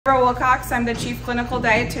Wilcox. I'm the Chief Clinical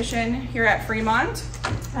Dietitian here at Fremont.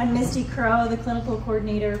 I'm Misty Crow, the Clinical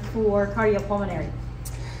Coordinator for Cardiopulmonary.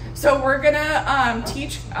 So we're gonna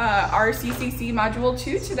teach our CCC Module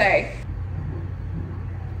 2 today.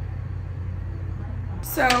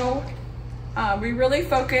 So we really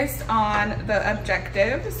focused on the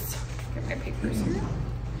objectives. Get my papers here.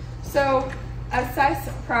 So assess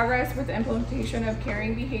progress with the implementation of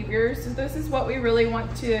caring behaviors. So this is what we really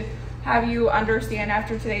want to have you understand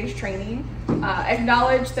after today's training.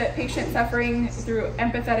 Acknowledge that patient suffering through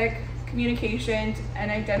empathetic communication and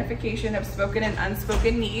identification of spoken and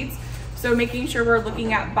unspoken needs. So making sure we're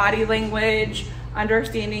looking at body language,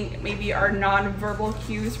 understanding maybe our nonverbal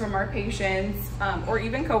cues from our patients or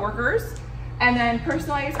even coworkers, and then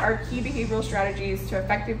personalize our key behavioral strategies to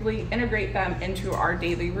effectively integrate them into our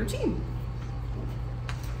daily routine.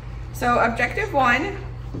 So objective 1,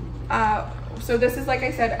 so this is, like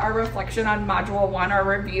I said, our reflection on Module 1, our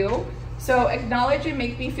review. So acknowledge and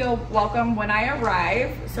make me feel welcome when I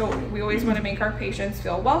arrive. So we always want to make our patients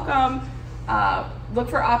feel welcome.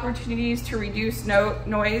 Look for opportunities to reduce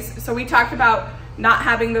noise. So we talked about not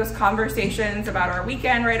having those conversations about our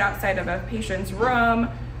weekend right outside of a patient's room,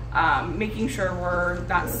 making sure we're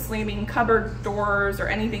not slamming cupboard doors or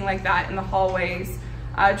anything like that in the hallways.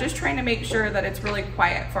 Just trying to make sure that it's really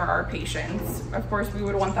quiet for our patients. Of course, we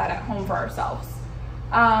would want that at home for ourselves.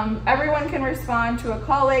 Everyone can respond to a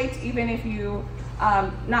call late, even if you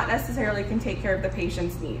not necessarily can take care of the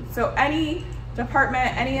patient's needs. So any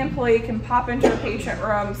department, any employee can pop into a patient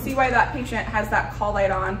room, see why that patient has that call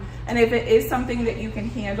light on, and if it is something that you can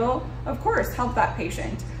handle, of course, help that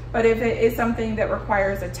patient. But if it is something that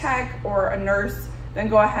requires a tech or a nurse, then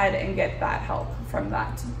go ahead and get that help from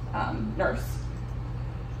that nurse.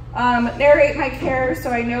 Narrate my care so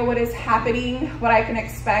I know what is happening, what I can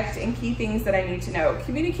expect, and key things that I need to know.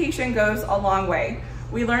 Communication goes a long way.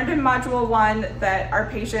 We learned in Module 1 that our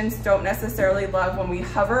patients don't necessarily love when we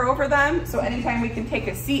hover over them. So anytime we can take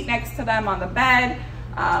a seat next to them on the bed,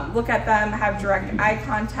 look at them, have direct eye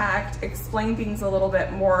contact, explain things a little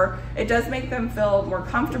bit more, it does make them feel more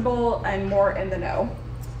comfortable and more in the know.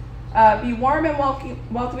 Be warm and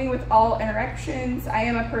welcoming with all interactions. I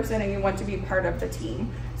am a person and you want to be part of the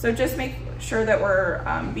team. So just make sure that we're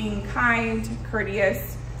being kind,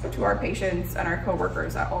 courteous to our patients and our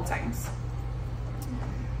coworkers at all times.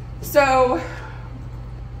 So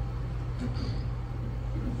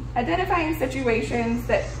identifying situations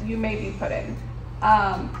that you may be put in.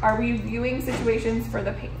 Are we viewing situations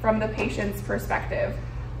from the patient's perspective?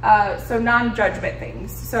 So non-judgment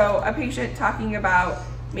things. So a patient talking about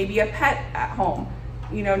maybe a pet at home,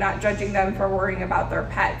 you know, not judging them for worrying about their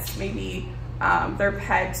pets. Maybe their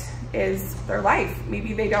pet is their life.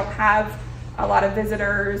 Maybe they don't have a lot of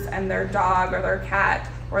visitors and their dog or their cat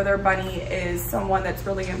or their bunny is someone that's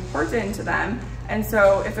really important to them. And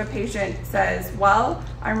so if a patient says, well,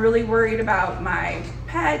 I'm really worried about my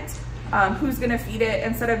pet, who's gonna feed it,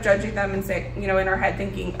 instead of judging them and say, you know, in our head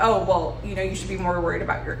thinking, oh, well, you know, you should be more worried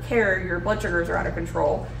about your care, your blood sugars are out of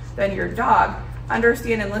control than your dog.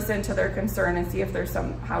 Understand and listen to their concern and see if there's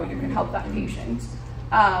somehow you can help that patient.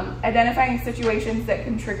 Identifying situations that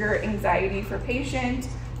can trigger anxiety for patient.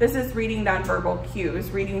 This is reading nonverbal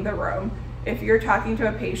cues, reading the room. If you're talking to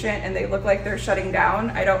a patient and they look like they're shutting down,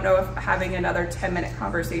 I don't know if having another 10-minute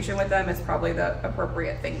conversation with them is probably the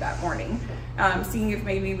appropriate thing that morning. Seeing if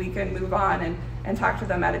maybe we can move on and talk to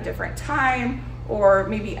them at a different time, or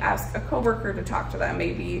maybe ask a coworker to talk to them.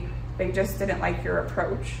 Maybe they just didn't like your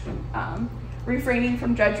approach. Refraining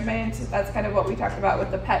from judgment, that's kind of what we talked about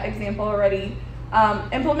with the pet example already.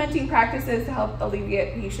 Implementing practices to help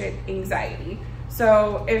alleviate patient anxiety.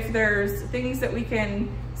 So if there's things that we can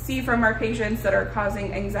see from our patients that are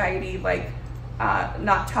causing anxiety, like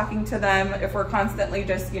not talking to them, if we're constantly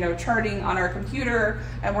just, you know, charting on our computer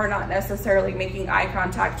and we're not necessarily making eye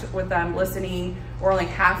contact with them, listening, or like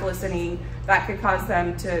half listening, that could cause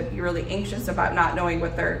them to be really anxious about not knowing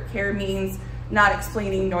what their care means. Not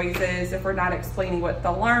explaining noises, if we're not explaining what the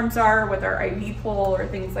alarms are, with our IV pole or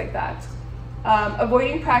things like that.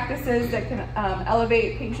 Avoiding practices that can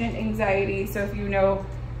elevate patient anxiety. So if you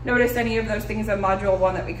notice any of those things in Module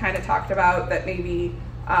 1 that we kind of talked about that maybe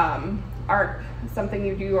aren't something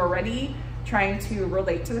you do already, trying to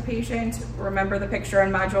relate to the patient. Remember the picture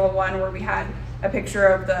in Module 1 where we had a picture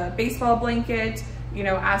of the baseball blanket, you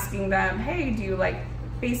know, asking them, hey, do you like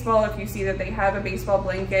baseball? If you see that they have a baseball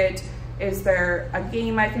blanket, is there a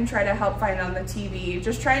game I can try to help find on the TV?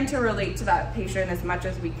 Just trying to relate to that patient as much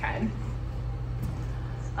as we can.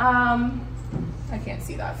 I can't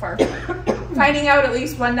see that far. Finding out at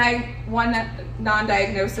least one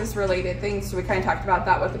non-diagnosis related things. So we kind of talked about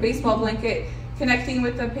that with the baseball blanket. connecting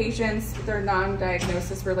with the patients, their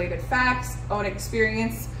non-diagnosis related facts, own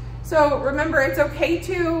experience. So remember, it's okay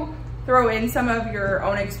to throw in some of your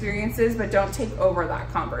own experiences, but don't take over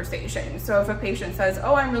that conversation. So if a patient says,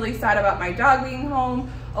 oh, I'm really sad about my dog being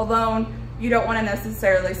home alone, you don't want to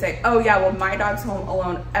necessarily say, oh yeah, well my dog's home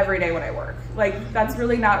alone every day when I work. Like, that's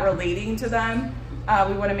really not relating to them.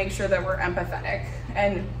 We want to make sure that we're empathetic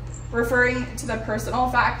and referring to the personal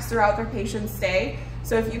facts throughout their patient's stay.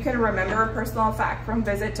 So if you can remember a personal fact from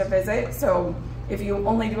visit to visit, so if you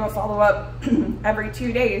only do a follow-up every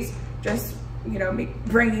 2 days, just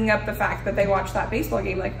bringing up the fact that they watched that baseball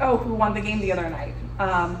game, like, oh, who won the game the other night?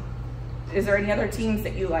 Is there any other teams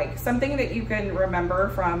that you like? Something that you can remember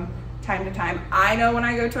from time to time. I know when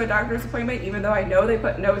I go to a doctor's appointment, even though I know they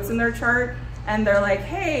put notes in their chart and they're like,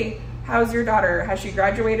 hey, how's your daughter? Has she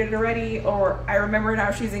graduated already? Or I remember now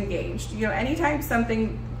she's engaged. Anytime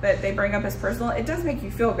something that they bring up is personal, it does make you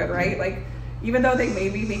feel good, right? Like, even though they may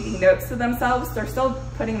be making notes to themselves, they're still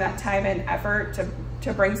putting that time and effort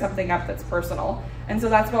to bring something up that's personal. And so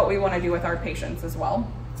that's what we want to do with our patients as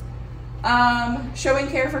well. Showing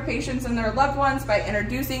care for patients and their loved ones by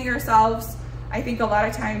introducing yourselves. I think a lot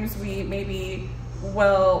of times we maybe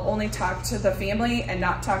will only talk to the family and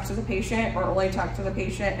not talk to the patient, or only talk to the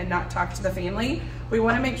patient and not talk to the family. We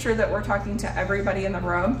want to make sure that we're talking to everybody in the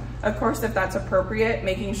room. Of course, if that's appropriate,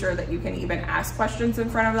 making sure that you can even ask questions in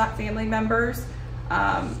front of that family members,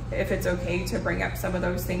 if it's okay to bring up some of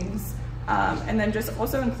those things. And then just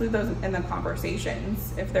also include those in the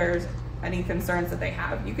conversations. If there's any concerns that they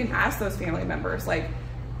have, you can ask those family members, like,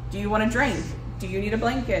 do you want a drink? Do you need a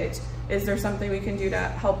blanket? Is there something we can do to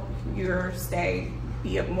help your stay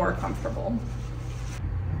be more comfortable?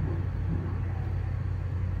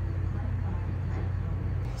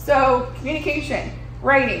 So communication,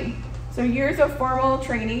 writing. So years of formal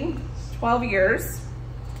training, 12 years.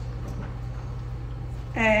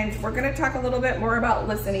 And we're gonna talk a little bit more about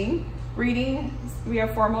listening. Reading, we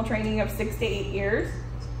have formal training of 6 to 8 years.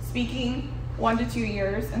 Speaking, 1 to 2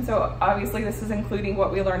 years. And so obviously this is including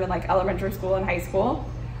what we learned in like elementary school and high school.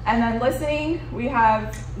 And then listening, we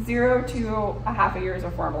have 0 to a half a years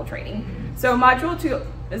of formal training. So module 2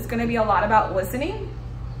 is gonna be a lot about listening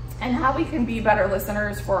and how we can be better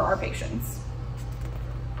listeners for our patients.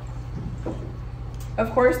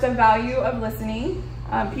 Of course, the value of listening.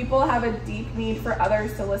 People have a deep need for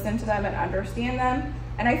others to listen to them and understand them.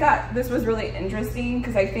 And I thought this was really interesting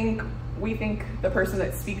because we think the person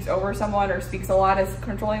that speaks over someone or speaks a lot is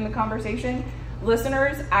controlling the conversation.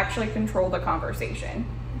 Listeners actually control the conversation.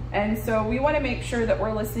 And so we want to make sure that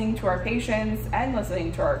we're listening to our patients and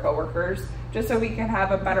listening to our coworkers just so we can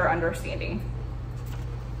have a better understanding.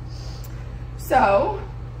 So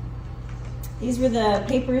these were the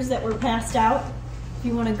papers that were passed out. If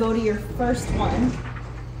you want to go to your first one.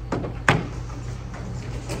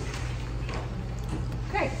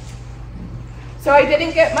 Okay. So I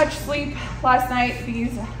didn't get much sleep last night.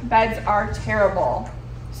 These beds are terrible.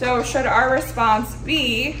 So should our response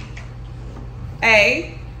be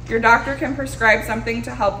A, your doctor can prescribe something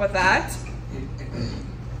to help with that,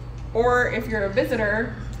 or if you're a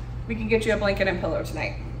visitor, we can get you a blanket and pillow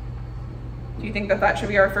tonight? Do you think that that should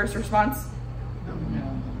be our first response?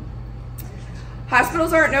 No.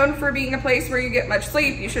 Hospitals aren't known for being a place where you get much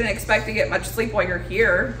sleep. You shouldn't expect to get much sleep while you're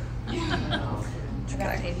here. I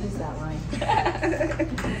gotta lose that line.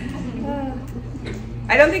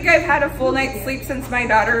 I don't think I've had a full night's sleep since my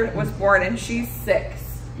daughter was born, and she's 6.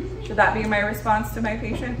 Should that be my response to my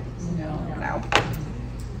patient? No.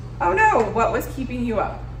 Oh no, what was keeping you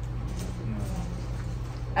up?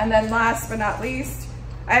 And then last but not least,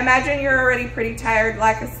 I imagine you're already pretty tired.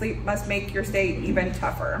 Lack of sleep must make your stay even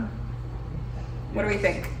tougher. What do we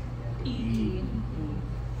think? You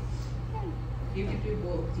could do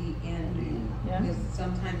both D and E. Yeah. Because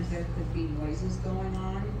sometimes there could be noises going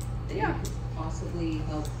on that you could possibly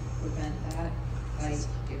help prevent that by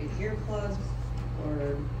giving earplugs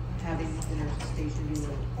or having the nurse station be a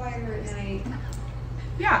little quieter at night.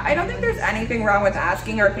 Yeah, I don't think there's anything wrong with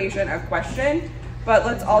asking our patient a question, but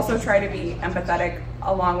let's also try to be empathetic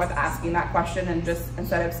along with asking that question, and just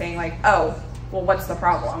instead of saying like, oh, well, what's the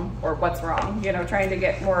problem or what's wrong? Trying to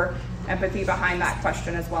get more empathy behind that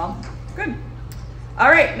question as well. Good. All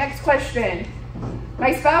right, next question.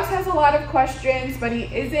 My spouse has a lot of questions, but he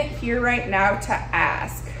isn't here right now to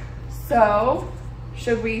ask. So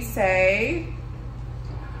should we say,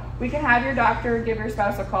 we can have your doctor give your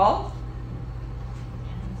spouse a call?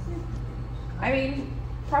 I mean,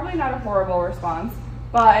 probably not a horrible response,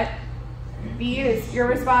 but B is your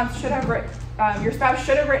response should have your spouse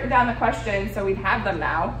should have written down the questions so we'd have them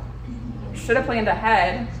now. Should have planned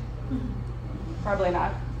ahead. Probably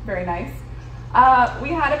not very nice. We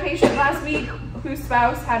had a patient last week whose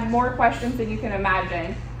spouse had more questions than you can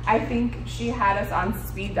imagine. I think she had us on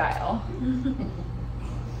speed dial.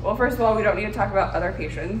 Well, first of all, we don't need to talk about other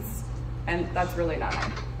patients, and that's really not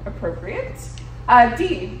appropriate.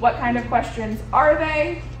 D, what kind of questions are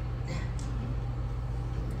they?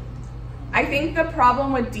 I think the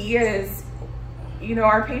problem with D is, you know,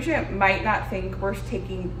 our patient might not think we're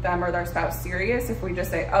taking them or their spouse serious if we just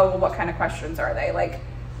say, oh, well, what kind of questions are they? Like,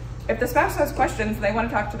 if the spouse has questions and they want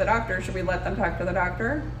to talk to the doctor, should we let them talk to the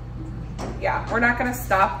doctor? Yeah, we're not going to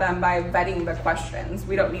stop them by vetting the questions.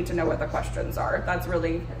 We don't need to know what the questions are. That's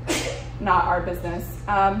really not our business.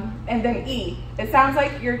 And then E, it sounds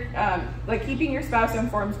like you're like keeping your spouse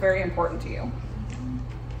informed is very important to you.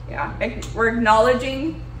 Yeah, we're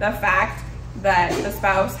acknowledging the fact that the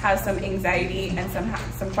spouse has some anxiety and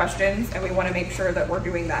some questions, and we want to make sure that we're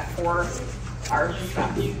doing that for our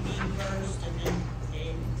spouse.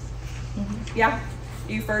 Yeah,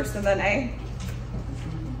 you first and then A.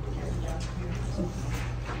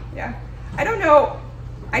 Yeah, I don't know.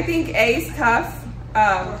 I think A's tough.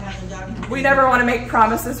 We never want to make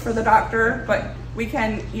promises for the doctor, but we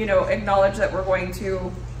can, you know, acknowledge that we're going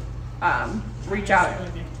to reach out.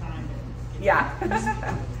 Yeah,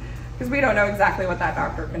 because we don't know exactly what that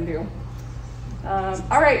doctor can do.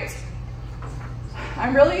 All right,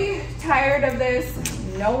 I'm really tired of this.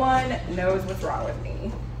 No one knows what's wrong with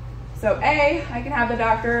me. So A, I can have the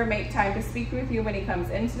doctor make time to speak with you when he comes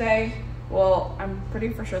in today. Well, I'm pretty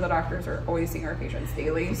for sure the doctors are always seeing our patients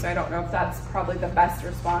daily, so I don't know if that's probably the best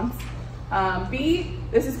response. B,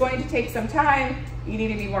 this is going to take some time. You need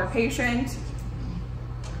to be more patient.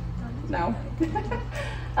 No.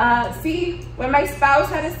 C, when my spouse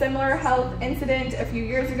had a similar health incident a few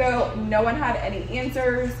years ago, no one had any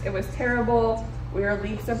answers. It was terrible. We are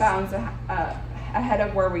leaps and bounds ahead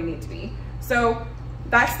of where we need to be. So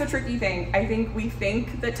that's the tricky thing. I think we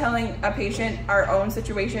think that telling a patient our own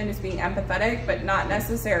situation is being empathetic, but not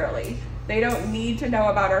necessarily. They don't need to know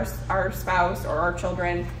about our spouse or our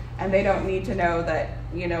children, and they don't need to know that,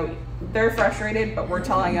 you know, they're frustrated, but we're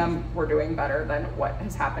telling them we're doing better than what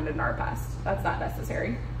has happened in our past. That's not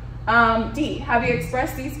necessary. D, have you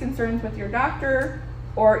expressed these concerns with your doctor?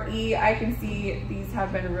 Or E, I can see these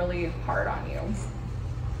have been really hard on you.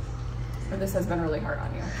 Or this has been really hard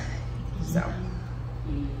on you. So.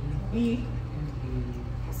 E.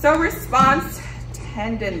 So response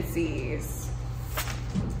tendencies.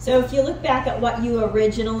 So if you look back at what you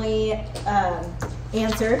originally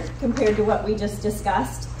answered compared to what we just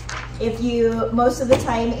discussed, if you most of the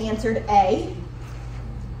time answered A,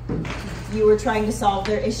 you were trying to solve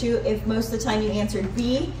their issue. If most of the time you answered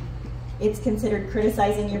B, it's considered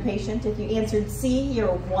criticizing your patient. If you answered C,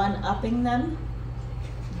 you're one-upping them.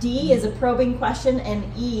 D is a probing question, and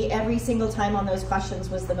E, every single time on those questions,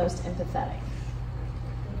 was the most empathetic.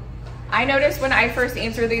 I noticed when I first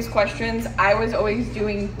answered these questions, I was always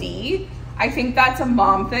doing D. I think that's a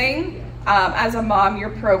mom thing. As a mom, you're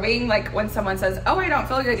probing. Like when someone says, oh, I don't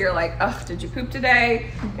feel good, you're like, ugh, did you poop today?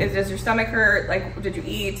 Does your stomach hurt? Like, did you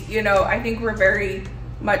eat? You know, I think we're very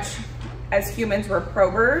much, as humans, we're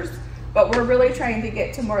probers. But we're really trying to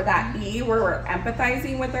get to more that E, where we're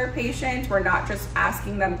empathizing with our patient. We're not just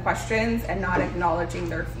asking them questions and not acknowledging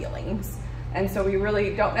their feelings. And so we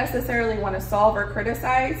really don't necessarily want to solve or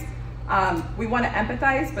criticize. We want to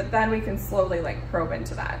empathize, but then we can slowly like probe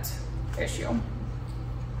into that issue.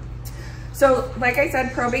 So like I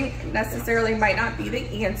said, probing necessarily might not be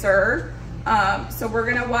the answer. So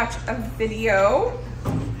we're gonna watch a video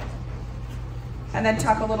and then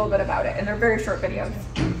talk a little bit about it. And they're very short videos.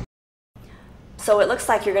 So it looks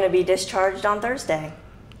like you're going to be discharged on Thursday.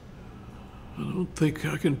 I don't think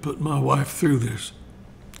I can put my wife through this.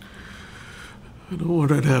 I don't want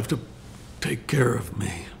her to have to take care of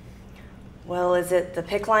me. Well, is it the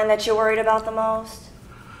PICC line that you're worried about the most?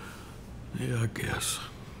 Yeah, I guess.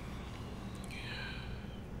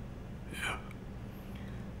 Yeah.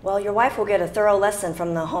 Well, your wife will get a thorough lesson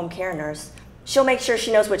from the home care nurse. She'll make sure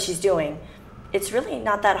she knows what she's doing. It's really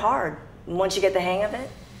not that hard once you get the hang of it.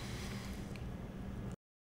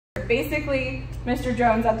 Basically, Mr.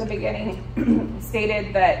 Jones at the beginning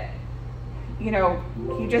stated that, you know,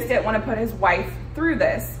 he just didn't want to put his wife through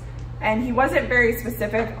this. And he wasn't very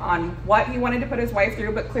specific on what he wanted to put his wife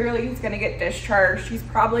through, but clearly he's going to get discharged. He's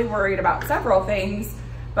probably worried about several things,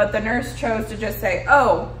 but the nurse chose to just say,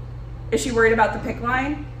 oh, is she worried about the PICC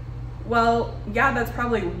line? Well, yeah, that's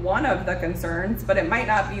probably one of the concerns, but it might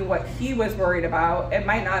not be what he was worried about. It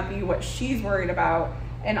might not be what she's worried about.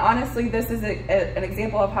 And honestly, this is an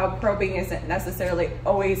example of how probing isn't necessarily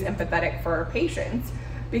always empathetic for our patients.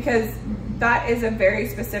 because that is a very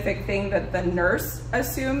specific thing that the nurse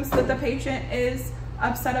assumes that the patient is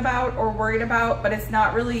upset about or worried about, but it's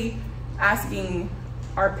not really asking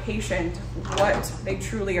our patient what they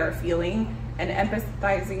truly are feeling and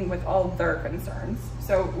empathizing with all their concerns.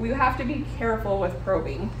 So we have to be careful with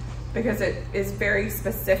probing because it is very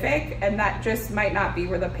specific, and that just might not be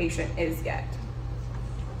where the patient is yet.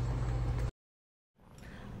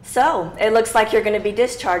 So, it looks like you're going to be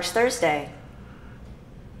discharged Thursday.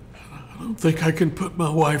 I don't think I can put my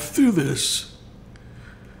wife through this.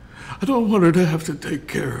 I don't want her to have to take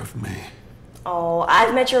care of me. Oh,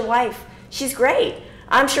 I've met your wife. She's great.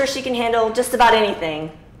 I'm sure she can handle just about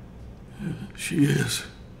anything. She is.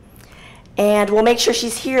 And we'll make sure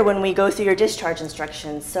she's here when we go through your discharge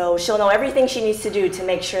instructions, so she'll know everything she needs to do to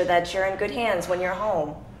make sure that you're in good hands when you're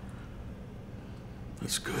home.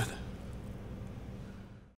 That's good.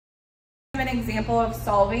 An example of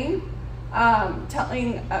solving,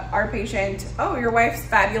 telling our patient, oh, your wife's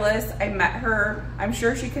fabulous, I met her, I'm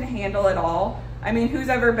sure she can handle it all. I mean, who's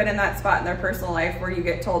ever been in that spot in their personal life where you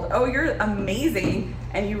get told, oh, you're amazing,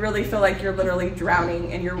 and you really feel like you're literally drowning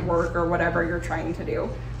in your work or whatever you're trying to do.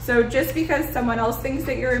 So just because someone else thinks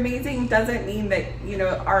that you're amazing doesn't mean that, you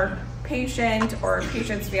know, our patient or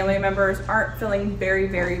patient's family members aren't feeling very,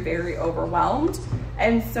 very, very overwhelmed.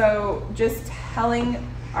 And so just telling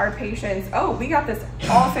our patients, oh, we got this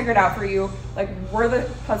all figured out for you, like we're the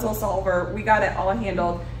puzzle solver, we got it all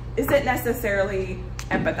handled, isn't necessarily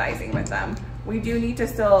empathizing with them. We do need to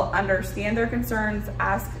still understand their concerns,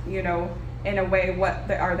 ask, you know, in a way,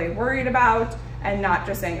 are they worried about, and not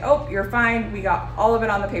just saying, oh, you're fine, we got all of it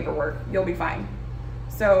on the paperwork, you'll be fine.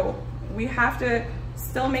 So we have to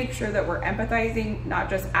still make sure that we're empathizing, not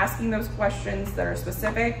just asking those questions that are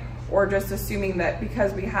specific, or just assuming that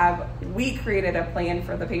because we created a plan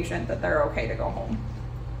for the patient that they're okay to go home.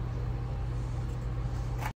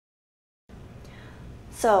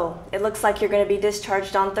 So, it looks like you're going to be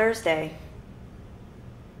discharged on Thursday.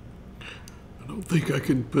 I don't think I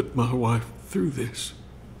can put my wife through this.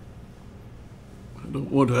 I don't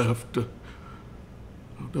want her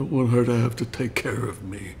to have to take care of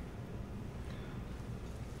me.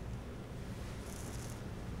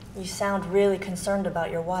 You sound really concerned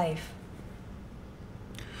about your wife.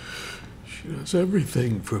 She does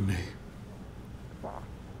everything for me.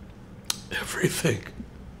 Everything.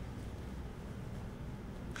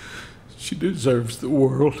 She deserves the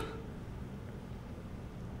world.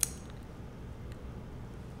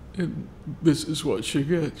 And this is what she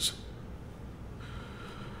gets.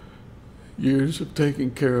 Years of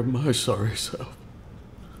taking care of my sorry self.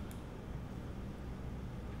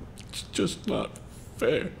 It's just not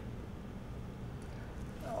fair.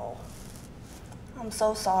 Oh, I'm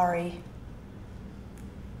so sorry.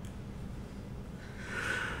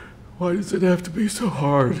 Why does it have to be so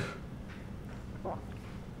hard?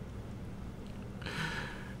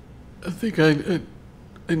 I think I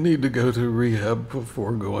need to go to rehab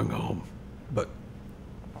before going home, but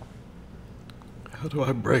how do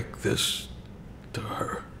I break this to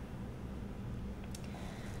her?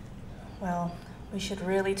 Well, we should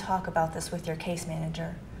really talk about this with your case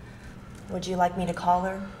manager. Would you like me to call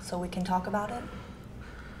her so we can talk about it?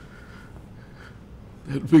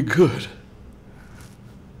 That'd be good.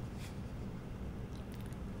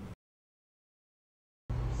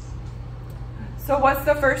 So what's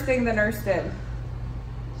the first thing the nurse did?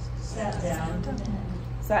 Sat down.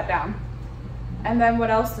 Sat down. And then what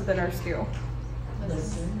else did the nurse do?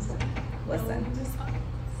 Listen. Listen.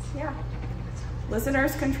 Yeah.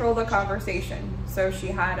 Listeners control the conversation. So she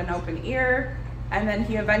had an open ear, and then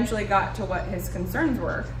he eventually got to what his concerns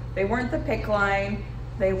were. They weren't the PICC line.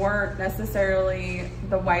 They weren't necessarily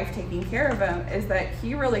the wife taking care of him. Is that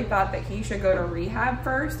he really thought that he should go to rehab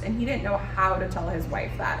first, and he didn't know how to tell his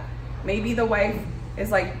wife that. Maybe the wife is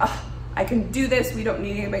like, oh, I can do this. We don't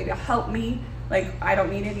need anybody to help me. Like, I don't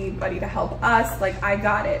need anybody to help us. Like, I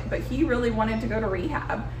got it. But he really wanted to go to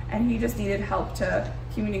rehab, and he just needed help to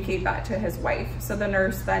communicate that to his wife. So the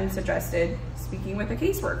nurse then suggested speaking with a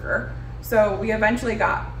caseworker. So we eventually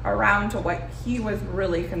got around to what he was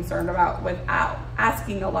really concerned about without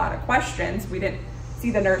asking a lot of questions. We didn't see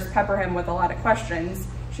the nurse pepper him with a lot of questions.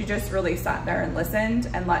 She just really sat there and listened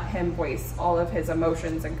and let him voice all of his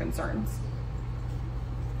emotions and concerns.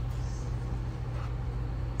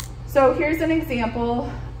 So here's an example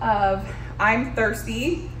of I'm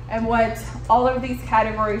thirsty and what all of these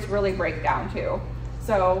categories really break down to.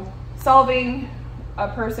 So solving, a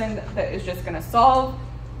person that is just gonna solve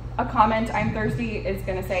a comment, I'm thirsty, is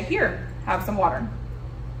gonna say, here, have some water.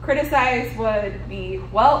 Criticize would be,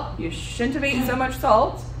 well, you shouldn't have eaten so much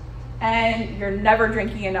salt, and you're never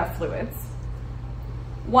drinking enough fluids.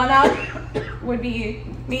 One up would be,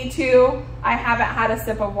 me too, I haven't had a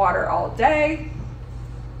sip of water all day.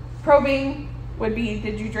 Probing would be,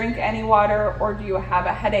 did you drink any water or do you have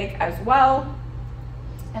a headache as well?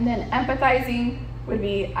 And then empathizing would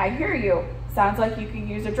be, I hear you, sounds like you could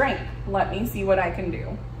use a drink. Let me see what I can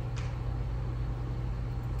do.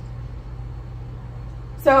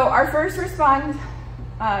 So our first respond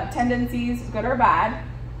tendencies, good or bad.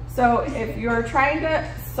 So if you're trying to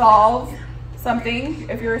solve something,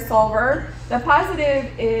 if you're a solver, the positive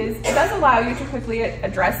is it does allow you to quickly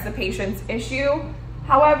address the patient's issue.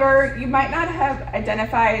 However, you might not have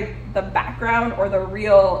identified the background or the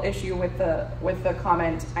real issue with the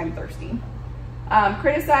comment, I'm thirsty.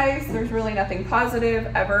 Criticize, there's really nothing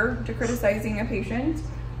positive ever to criticizing a patient.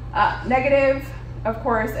 Negative, of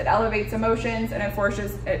course, it elevates emotions and it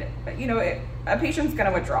forces it, a patient's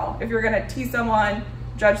gonna withdraw. If you're gonna tease someone,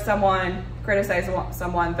 judge someone, criticize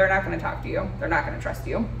someone, they're not gonna talk to you. They're not gonna trust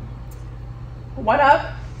you. One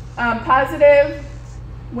up, positive,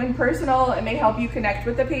 when personal, it may help you connect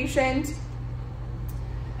with the patient.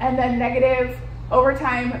 And then negative, over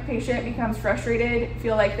time, patient becomes frustrated,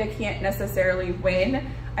 feel like they can't necessarily win.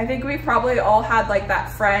 I think we've probably all had like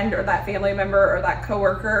that friend or that family member or that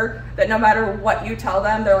coworker that no matter what you tell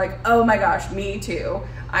them, they're like, oh my gosh, me too.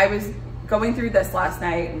 I was going through this last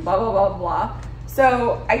night and blah, blah, blah, blah.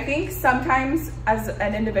 So I think sometimes as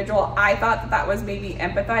an individual, I thought that was maybe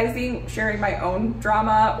empathizing, sharing my own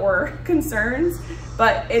drama or concerns,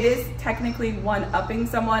 but it is technically one-upping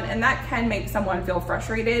someone, and that can make someone feel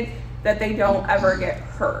frustrated that they don't ever get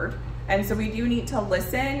heard. And so we do need to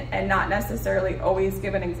listen and not necessarily always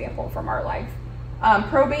give an example from our life.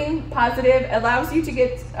 Probing, positive, allows you to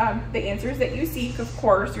get the answers that you seek. Of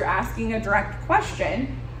course, you're asking a direct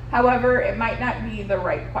question. However, it might not be the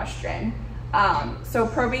right question. So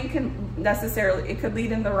probing it could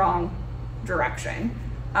lead in the wrong direction.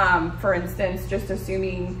 For instance, just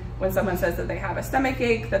assuming when someone says that they have a stomach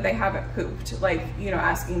ache, that they haven't pooped, like,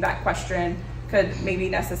 asking that question could maybe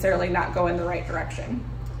necessarily not go in the right direction.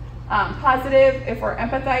 Positive, if we're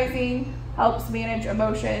empathizing, helps manage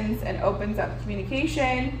emotions and opens up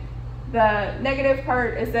communication. The negative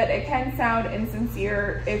part is that it can sound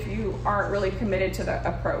insincere if you aren't really committed to the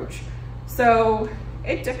approach. So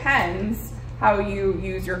it depends how you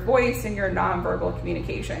use your voice and your nonverbal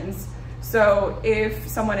communications. So if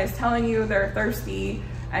someone is telling you they're thirsty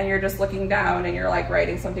and you're just looking down and you're like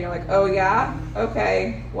writing something, you're like, oh yeah,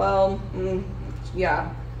 okay, well,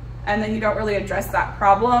 yeah. And then you don't really address that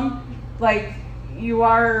problem, like you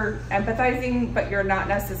are empathizing, but you're not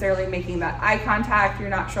necessarily making that eye contact,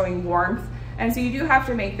 you're not showing warmth. And so you do have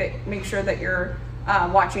to make sure that you're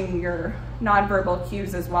watching your nonverbal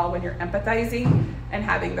cues as well when you're empathizing and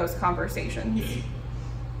having those conversations.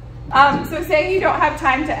 So saying you don't have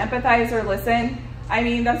time to empathize or listen, I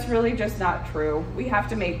mean, that's really just not true. We have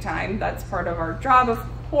to make time. That's part of our job, of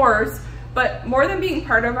course, but more than being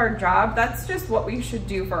part of our job, that's just what we should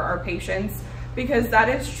do for our patients, because that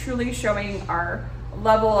is truly showing our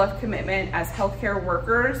level of commitment as healthcare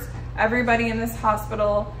workers. Everybody in this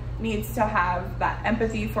hospital needs to have that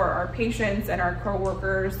empathy for our patients and our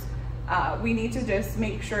coworkers. We need to just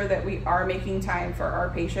make sure that we are making time for our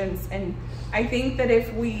patients. And I think that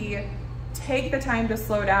if we take the time to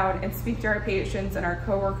slow down and speak to our patients and our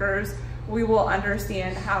coworkers, we will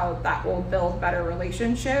understand how that will build better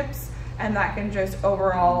relationships, and that can just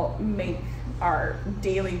overall make our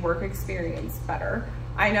daily work experience better.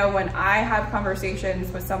 I know when I have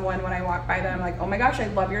conversations with someone, when I walk by them, like, oh my gosh, I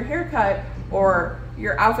love your haircut, or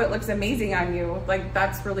your outfit looks amazing on you. Like,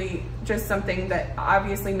 that's really just something that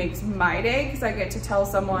obviously makes my day, because I get to tell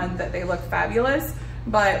someone that they look fabulous.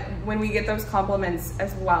 But when we get those compliments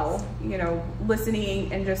as well,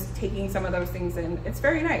 listening and just taking some of those things in, it's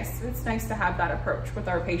very nice. It's nice to have that approach with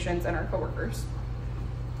our patients and our coworkers.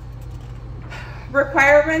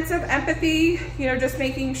 Requirements of empathy, just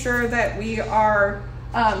making sure that we are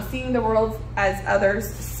seeing the world as others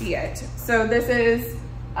see it. So this is,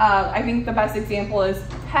 I think the best example is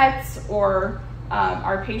pets, or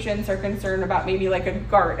our patients are concerned about maybe like a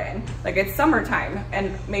garden. Like it's summertime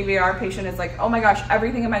and maybe our patient is like, oh my gosh,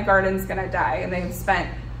 everything in my garden's gonna die, and they've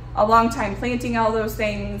spent a long time planting all those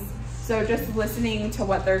things. So just listening to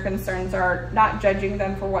what their concerns are, not judging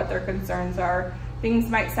them for what their concerns are. Things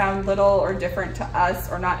might sound little or different to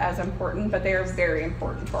us or not as important, but they are very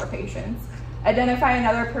important to our patients. Identify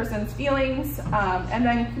another person's feelings, and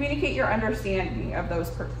then communicate your understanding of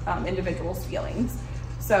those individuals' feelings.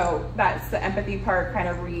 So that's the empathy part, kind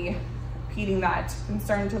of repeating that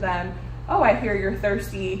concern to them. Oh, I hear you're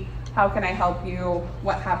thirsty. How can I help you?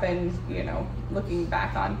 What happened? Looking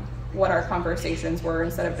back on what our conversations were,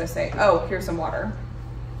 instead of just say, oh, here's some water.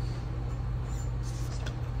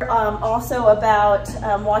 Also about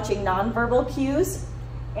watching nonverbal cues.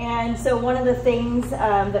 And so one of the things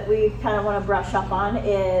that we kind of want to brush up on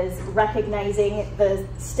is recognizing the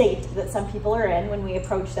state that some people are in when we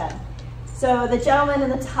approach them. So the gentleman in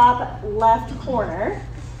the top left corner,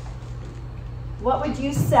 what would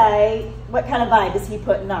you say, what kind of vibe is he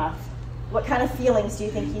putting off? What kind of feelings do you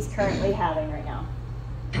think he's currently having right now?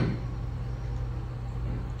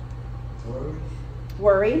 Worried.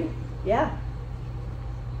 Worried? Yeah.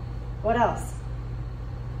 What else?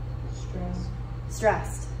 Stress.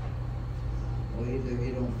 Stressed. Well, either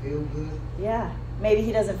he don't feel good, Yeah. Maybe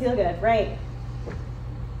he doesn't feel good, right?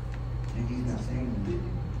 and he's not saying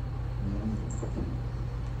anything.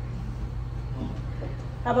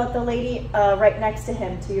 How about the lady right next to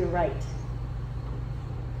him to your right?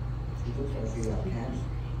 She looks like she got cancer.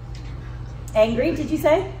 Angry, did you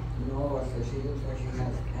say? No, I said she looks like she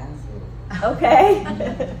has cancer. Okay. Look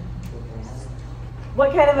at her.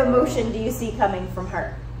 What kind of emotion do you see coming from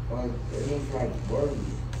her? Well, it looks like worry.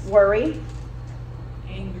 Worry?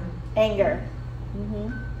 Anger. Anger.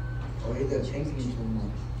 Mm-hmm. Or either thinking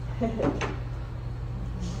too much.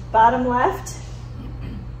 Bottom left?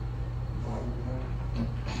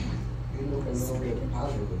 You look a little bit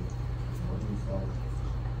positive for himself.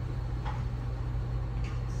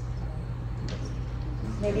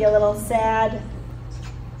 Maybe a little sad.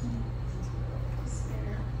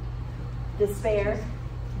 Despair.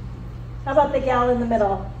 How about the gal in the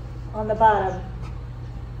middle, on the bottom?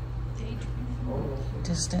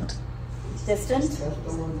 Distant. Distant? That's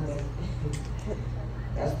the one that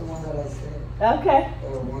that's the one that I said. Okay.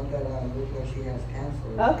 The one that looks like she has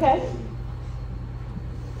cancer. Okay.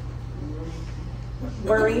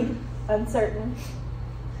 Worried, uncertain.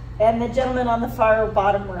 And the gentleman on the far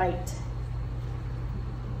bottom right.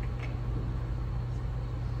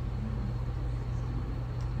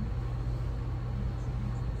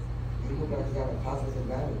 You look like you got a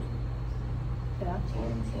positive attitude. Yeah. For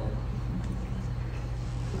himself.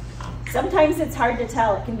 Sometimes it's hard to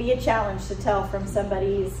tell. It can be a challenge to tell from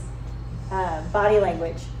somebody's body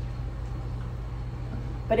language.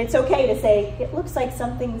 But it's okay to say, it looks like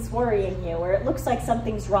something's worrying you, or it looks like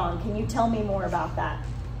something's wrong. Can you tell me more about that?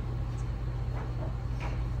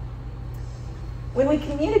 When we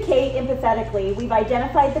communicate empathetically, we've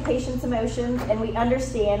identified the patient's emotions and we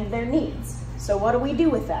understand their needs. So what do we do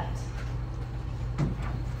with that?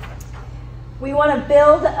 We want to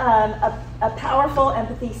build a powerful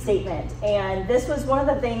empathy statement, and this was one of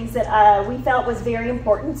the things that we felt was very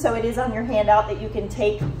important, so it is on your handout that you can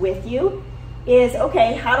take with you, is,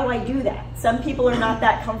 okay, how do I do that? Some people are not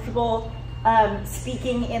that comfortable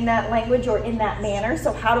speaking in that language or in that manner,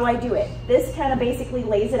 so how do I do it? This kind of basically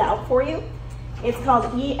lays it out for you. It's called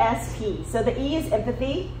ESP. So the E is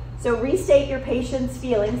empathy, so restate your patient's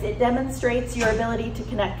feelings. It demonstrates your ability to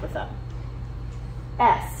connect with them.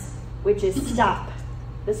 S, which is stop.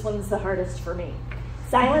 This one's the hardest for me.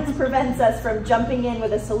 Silence prevents us from jumping in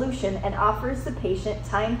with a solution and offers the patient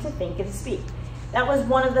time to think and speak. That was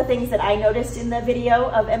one of the things that I noticed in the video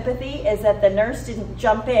of empathy, is that the nurse didn't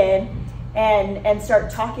jump in and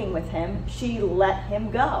start talking with him. She let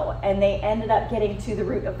him go, and they ended up getting to the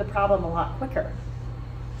root of the problem a lot quicker.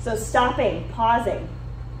 So stopping, pausing,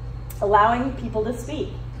 allowing people to speak,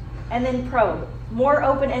 and then probe. More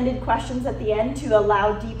open-ended questions at the end to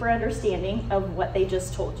allow deeper understanding of what they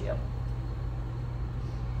just told you.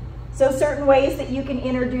 So certain ways that you can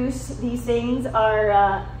introduce these things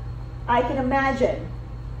are, I can imagine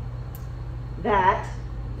that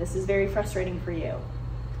this is very frustrating for you.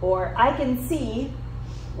 Or I can see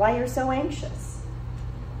why you're so anxious.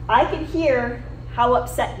 I can hear how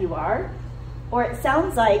upset you are. Or it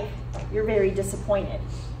sounds like you're very disappointed.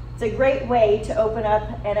 It's a great way to open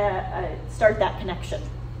up and start that connection.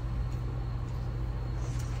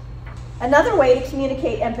 Another way to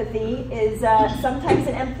communicate empathy is sometimes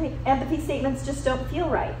empathy statements just don't feel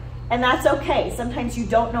right. And that's okay. Sometimes you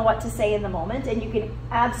don't know what to say in the moment, and you can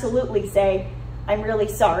absolutely say, I'm really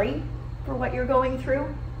sorry for what you're going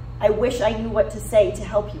through. I wish I knew what to say to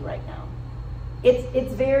help you right now.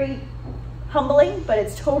 It's very humbling, but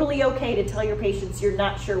it's totally okay to tell your patients you're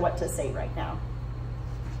not sure what to say right now.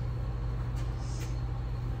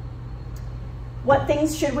 What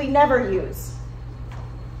things should we never use?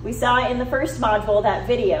 We saw in the first module, that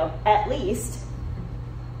video, at least.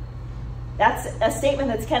 That's a statement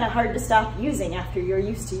that's kind of hard to stop using after you're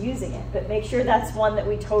used to using it, but make sure that's one that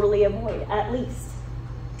we totally avoid, at least.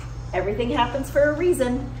 Everything happens for a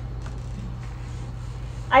reason.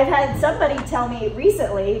 I've had somebody tell me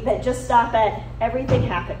recently that just stop at everything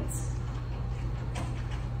happens.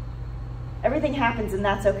 Everything happens and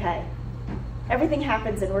that's okay. Everything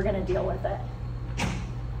happens and we're going to deal with it.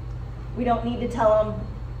 We don't need to tell them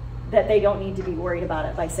that they don't need to be worried about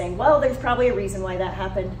it by saying, well, there's probably a reason why that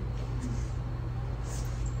happened.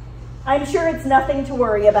 I'm sure it's nothing to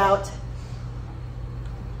worry about.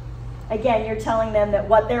 Again, you're telling them that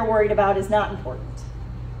what they're worried about is not important.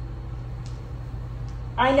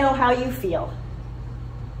 I know how you feel.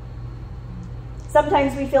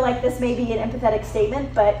 Sometimes we feel like this may be an empathetic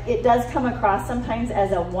statement, but it does come across sometimes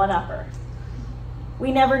as a one-upper.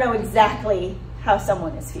 We never know exactly how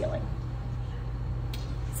someone is feeling.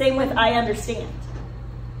 Same with I understand.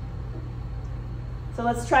 So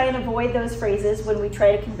let's try and avoid those phrases when we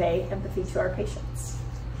try to convey empathy to our patients.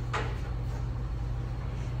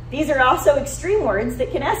 These are also extreme words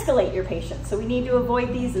that can escalate your patient, so we need to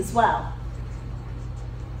avoid these as well.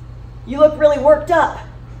 You look really worked up.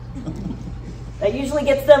 That usually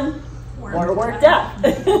gets them more worked up.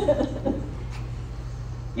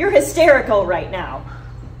 You're hysterical right now.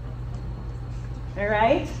 All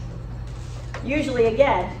right? Usually,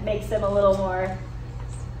 again, makes them a little more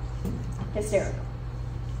hysterical.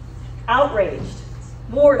 Outraged,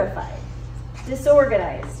 mortified,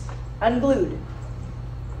 disorganized, unglued.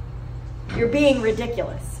 You're being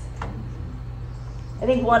ridiculous. I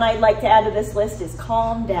think one I'd like to add to this list is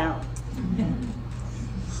calm down.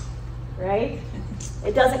 Right?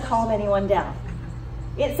 It doesn't calm anyone down.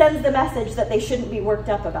 It sends the message that they shouldn't be worked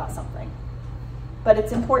up about something. But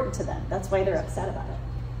it's important to them. That's why they're upset about it.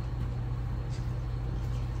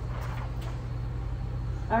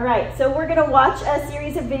 All right, so we're going to watch a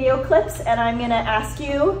series of video clips, and I'm going to ask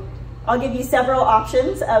you, I'll give you several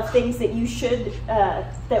options of things that you should,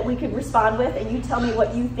 that we could respond with, and you tell me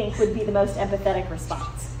what you think would be the most empathetic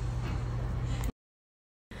response.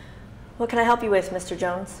 What can I help you with, Mr.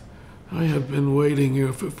 Jones? I have been waiting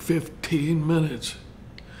here for 15 minutes.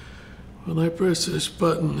 When I press this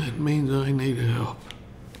button, it means I need help.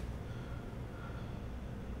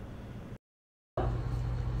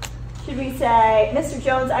 Should we say, Mr.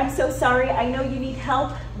 Jones, I'm so sorry, I know you need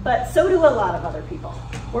help, but so do a lot of other people.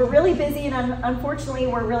 We're really busy and unfortunately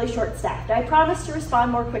we're really short-staffed. I promise to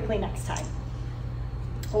respond more quickly next time.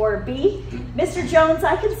 Or B, Mr. Jones,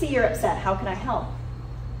 I can see you're upset, how can I help?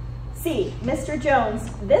 C, Mr.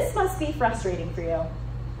 Jones, this must be frustrating for you.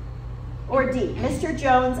 Or D, Mr.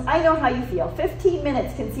 Jones, I know how you feel. 15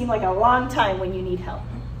 minutes can seem like a long time when you need help.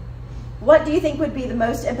 What do you think would be the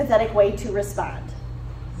most empathetic way to respond?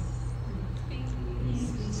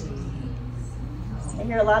 I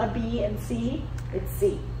hear a lot of B and C. It's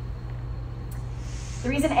C. The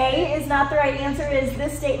reason A is not the right answer is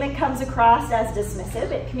this statement comes across as dismissive.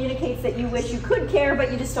 It communicates that you wish you could care,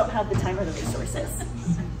 but you just don't have the time or the resources.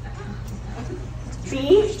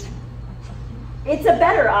 B, it's a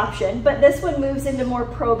better option, but this one moves into more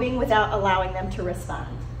probing without allowing them to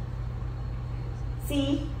respond.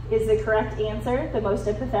 C is the correct answer, the most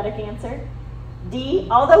empathetic answer. D,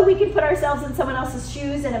 although we can put ourselves in someone else's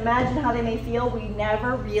shoes and imagine how they may feel, we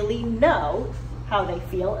never really know how they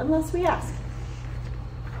feel unless we ask.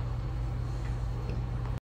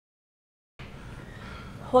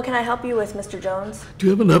 What can I help you with, Mr. Jones? Do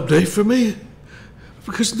you have an update for me?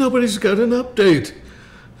 Because nobody's got an update.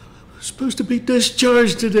 I'm supposed to be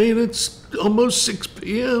discharged today and it's almost 6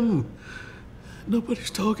 p.m. Nobody's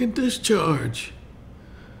talking discharge.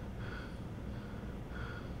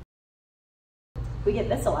 We get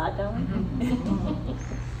this a lot, don't we?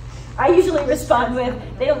 I usually respond with,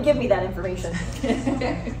 they don't give me that information.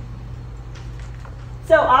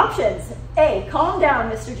 So options. A, calm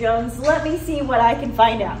down, Mr. Jones. Let me see what I can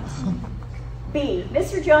find out. B,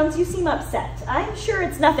 Mr. Jones, you seem upset. I'm sure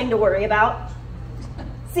it's nothing to worry about.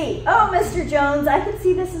 C, oh, Mr. Jones, I can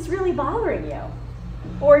see this is really bothering you.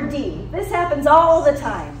 Or D, this happens all the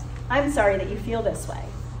time. I'm sorry that you feel this way.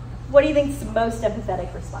 What do you think is the most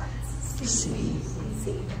empathetic response? C.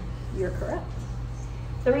 You're correct.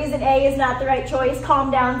 The reason A is not the right choice,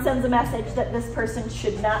 calm down, sends a message that this person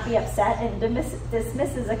should not be upset and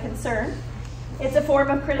dismisses a concern. It's a form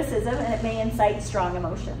of criticism and it may incite strong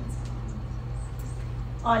emotions.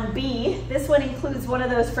 On B, this one includes one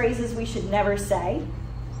of those phrases we should never say,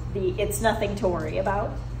 the it's nothing to worry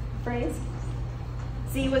about phrase.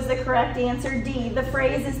 C was the correct answer. D, the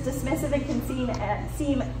phrase is dismissive and can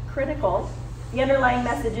seem critical. The underlying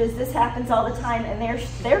message is this happens all the time and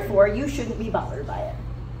therefore you shouldn't be bothered by it.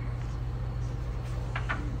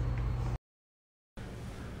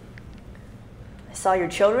 I saw your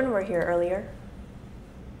children were here earlier.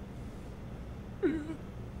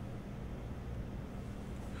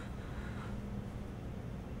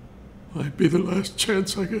 Might be the last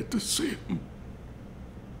chance I get to see them.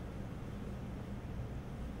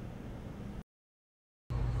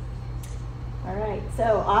 All right,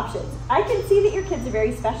 So options. I can see that your kids are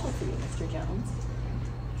very special to you, Mr. Jones.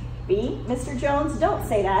 B, Mr. Jones, don't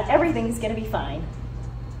say that. Everything's going to be fine.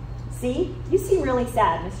 C, you seem really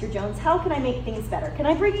sad, Mr. Jones. How can I make things better? Can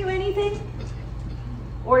I bring you anything?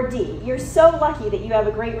 Or D, you're so lucky that you have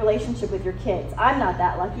a great relationship with your kids. I'm not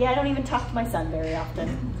that lucky. I don't even talk to my son very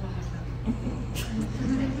often.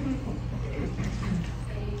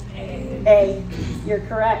 A, you're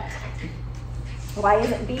correct. Why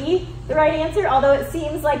isn't B the right answer? Although it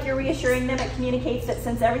seems like you're reassuring them, it communicates that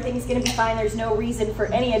since everything's going to be fine, there's no reason for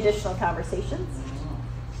any additional conversations.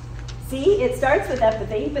 C, it starts with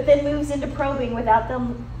empathy, but then moves into probing without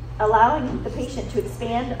them allowing the patient to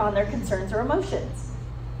expand on their concerns or emotions.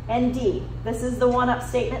 And D, this is the one-up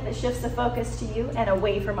statement that shifts the focus to you and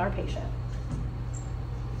away from our patient.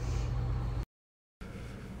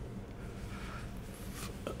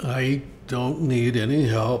 I don't need any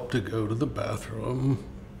help to go to the bathroom.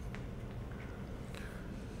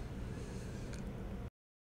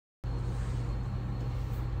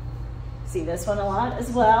 See this one a lot as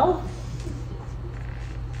well.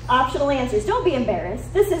 Optional answers. Don't be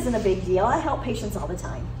embarrassed. This isn't a big deal. I help patients all the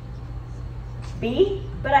time. B,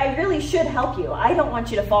 but I really should help you. I don't want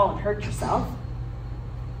you to fall and hurt yourself.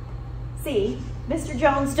 C, Mr.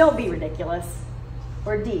 Jones, don't be ridiculous.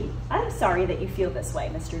 Or D, I'm sorry that you feel this way,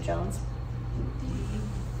 Mr. Jones.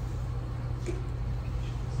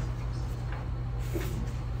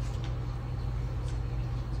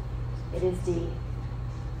 It is D.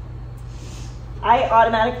 I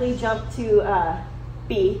automatically jump to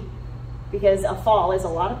B because a fall is a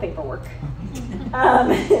lot of paperwork.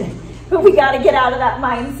 But we got to get out of that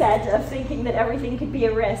mindset of thinking that everything could be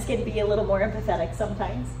a risk and be a little more empathetic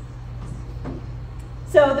sometimes.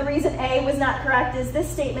 So the reason A was not correct is this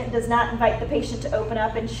statement does not invite the patient to open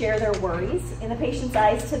up and share their worries. In the patient's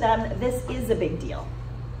eyes, to them, this is a big deal.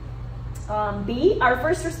 B, our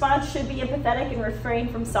first response should be empathetic and refrain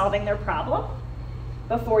from solving their problem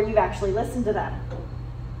before you've actually listened to them.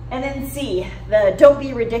 And then C, the don't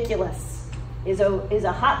be ridiculous is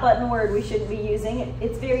a hot button word we shouldn't be using.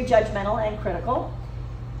 It's very judgmental and critical.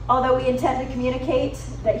 Although we intend to communicate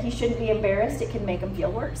that he shouldn't be embarrassed, it can make him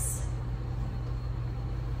feel worse.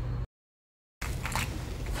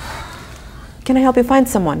 Can I help you find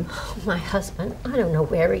someone? My husband, I don't know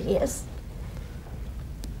where he is.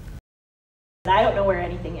 I don't know where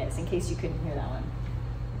anything is, in case you couldn't hear that one.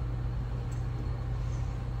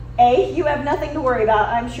 A, you have nothing to worry about.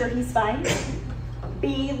 I'm sure he's fine.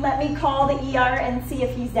 B, let me call the ER and see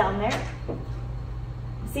if he's down there.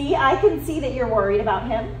 C, I can see that you're worried about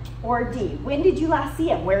him. Or D, when did you last see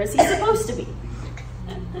him? Where is he supposed to be?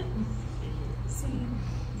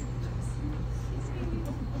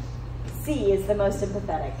 C is the most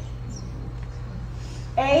empathetic.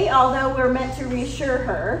 A, although we're meant to reassure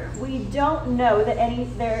her, we don't know that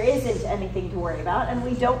there isn't anything to worry about, and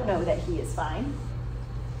we don't know that he is fine.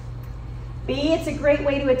 B, it's a great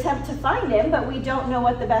way to attempt to find him, but we don't know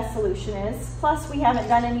what the best solution is. Plus, we haven't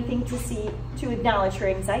done anything to acknowledge her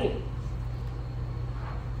anxiety.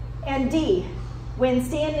 And D, when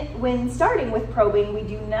starting with probing, we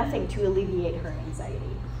do nothing to alleviate her anxiety.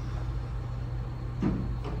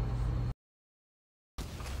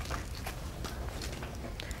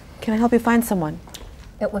 Can I help you find someone?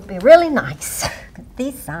 It would be really nice.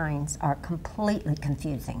 These signs are completely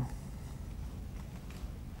confusing.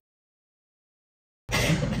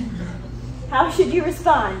 How should you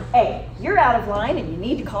respond? A, you're out of line and you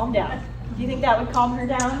need to calm down. Do you think that would calm her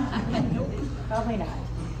down? Nope. Probably not.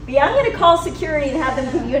 B, I'm going to call security and have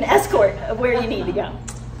them give you an escort of where you need to go.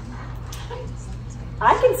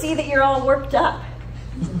 I can see that you're all worked up.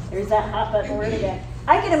 There's that hot button word again.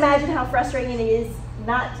 I can imagine how frustrating it is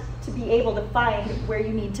not to be able to find where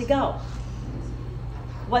you need to go.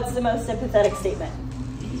 What's the most sympathetic statement?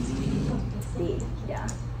 B, yeah.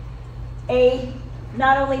 A,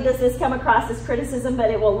 not only does this come across as criticism,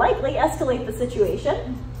 but it will likely escalate the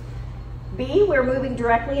situation. B, we're moving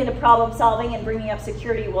directly into problem solving and bringing up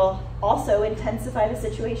security will also intensify the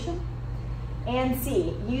situation. And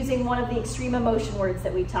C, using one of the extreme emotion words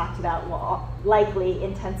that we talked about will likely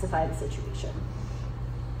intensify the situation.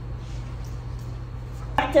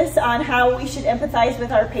 Practice on how we should empathize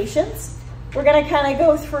with our patients. We're going to kind of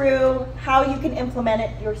go through how you can implement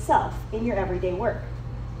it yourself in your everyday work.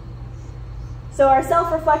 So our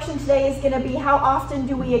self-reflection today is going to be how often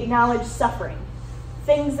do we acknowledge suffering?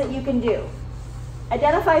 Things that you can do.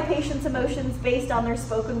 Identify patients' emotions based on their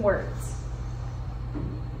spoken words.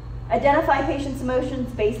 Identify patients'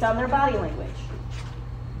 emotions based on their body language.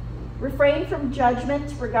 Refrain from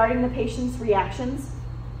judgment regarding the patient's reactions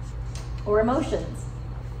or emotions.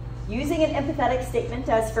 Using an empathetic statement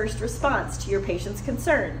as first response to your patient's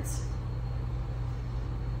concerns.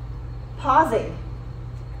 Pausing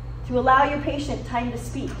to allow your patient time to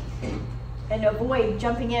speak and avoid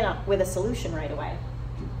jumping in with a solution right away.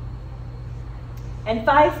 And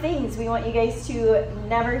 5 things we want you guys to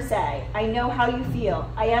never say. I know how you feel.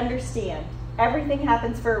 I understand. Everything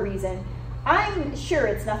happens for a reason. I'm sure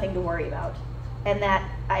it's nothing to worry about. And that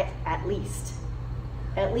at least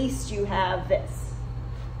you have this.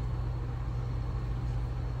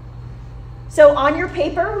 So on your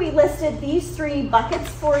paper, we listed these 3 buckets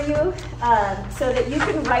for you so that you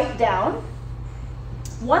can write down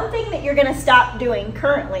one thing that you're going to stop doing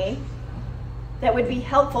currently that would be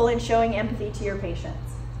helpful in showing empathy to your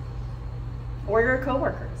patients or your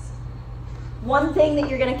coworkers. One thing that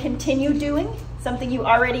you're going to continue doing, something you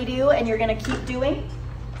already do and you're going to keep doing.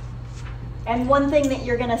 And one thing that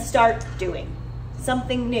you're going to start doing,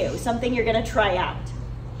 something new, something you're going to try out.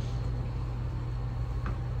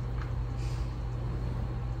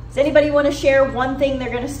 Does anybody want to share one thing they're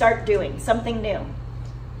going to start doing, something new?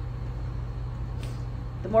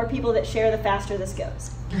 The more people that share, the faster this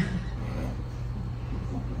goes.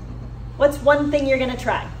 What's one thing you're going to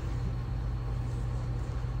try?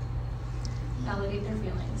 Validate their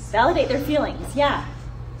feelings. Validate their feelings, yeah.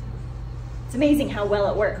 It's amazing how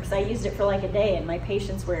well it works. I used it for like a day and my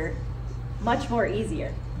patients were much more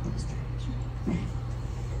easier.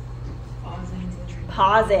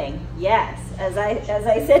 Pausing, yes. As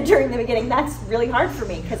I said during the beginning, that's really hard for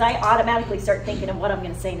me because I automatically start thinking of what I'm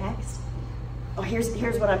going to say next. Oh, here's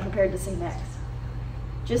what I'm prepared to say next.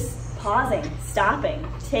 Just pausing, stopping,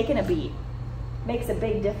 taking a beat makes a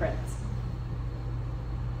big difference.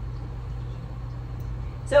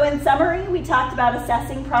 So in summary, we talked about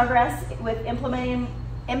assessing progress with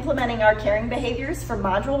implementing our caring behaviors for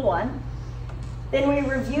Module 1. Then we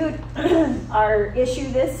reviewed our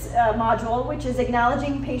issue this module, which is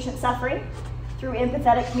acknowledging patient suffering through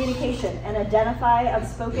empathetic communication and identify of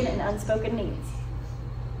spoken and unspoken needs.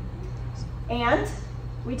 And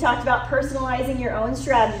we talked about personalizing your own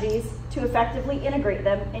strategies to effectively integrate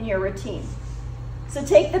them in your routine. So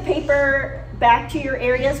take the paper back to your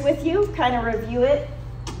areas with you, kind of review it,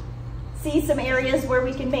 see some areas where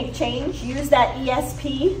we can make change, use that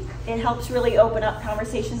ESP. It helps really open up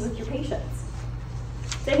conversations with your patients.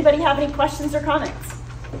 Does anybody have any questions or comments?